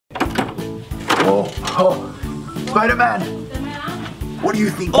Oh, Spiderman. What do you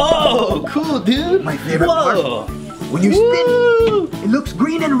think? Oh, cool, dude. My favorite part. When you spin, it looks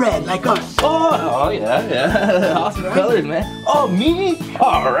green and red like us. Oh yeah. Awesome colors, man. Oh, me?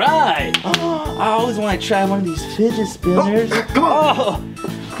 All right. Oh, I always want to try one of these fidget spinners. Oh, come on.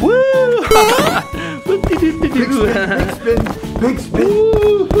 Oh, woo! Big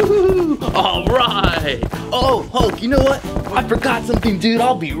spin. All right. Oh, Hulk, you know what? I forgot something, dude.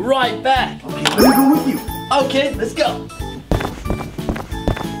 I'll be right back. Okay, let me go with you. Okay, let's go.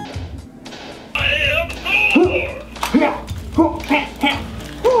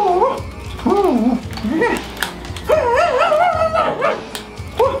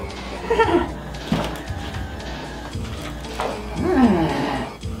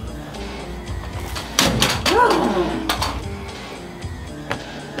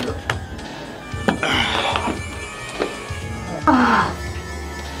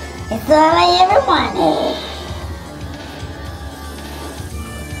 It's all I ever wanted.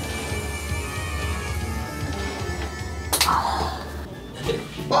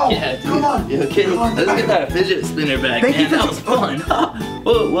 Oh, Yeah, dude. come on. You okay? Come on, Let's get that fidget spinner back, Thank man. you for That was fun.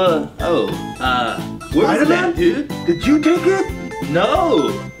 Whoa. Where's Spider-Man? that, dude? Did you take it?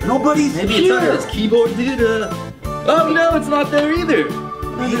 No. Nobody's Maybe here. it's on his keyboard, dude. Oh no, it's not there either.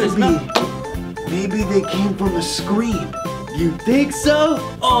 Maybe they came from a screen. You think so?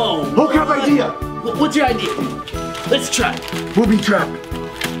 Oh. Hulk, have an idea. What's your idea? Let's try. Booby trap.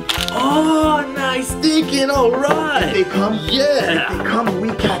 Oh, nice thinking. All right. If they come, Yeah. if they come, we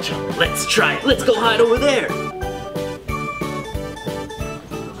catch them. Let's try it. Let's go hide over there.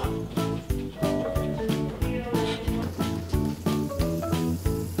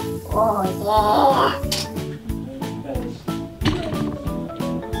 Oh yeah.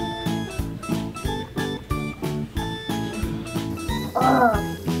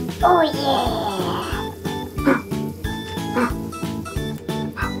 Oh yeah.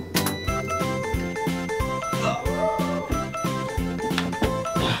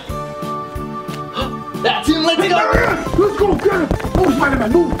 That's him. Let's go. Let's go get him. Move,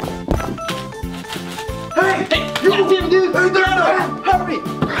 Spider-Man, move. Hey, That's him, dude. Hey, there, Get him.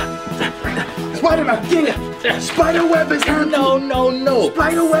 Hurry. Spider-Man, get it. Spider web is handy. No.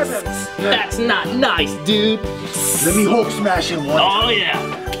 Spider web. That's not nice, dude. Let me Hulk smash him one. Oh, yeah.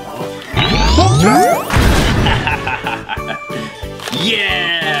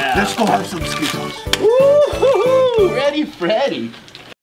 Yeah. Let's go have some Skittles. Woo-hoo-hoo. Ready, Freddy.